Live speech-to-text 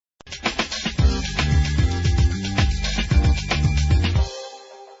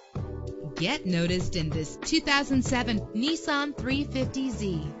Get noticed in this 2007 Nissan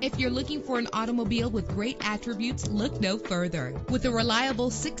 350Z. If you're looking for an automobile with great attributes, look no further. With a reliable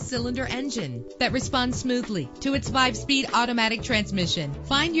 6-cylinder engine that responds smoothly to its 5-speed automatic transmission,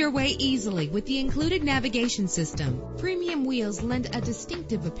 find your way easily with the included navigation system. Premium wheels lend a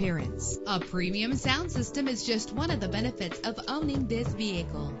distinctive appearance. A premium sound system is just one of the benefits of owning this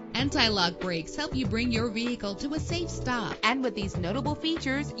vehicle. Anti-lock brakes help you bring your vehicle to a safe stop. And with these notable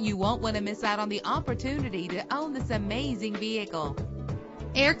features, you won't want to miss out on the opportunity to own this amazing vehicle.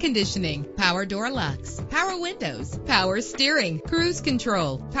 Air conditioning, power door locks, power windows, power steering, cruise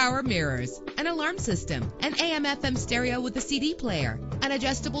control, power mirrors, an alarm system, an AM/FM stereo with a CD player, an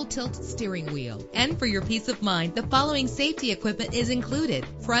adjustable tilt steering wheel. And for your peace of mind, the following safety equipment is included: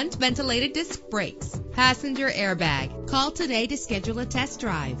 front ventilated disc brakes, passenger airbag. Call today to schedule a test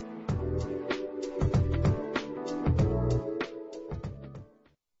drive.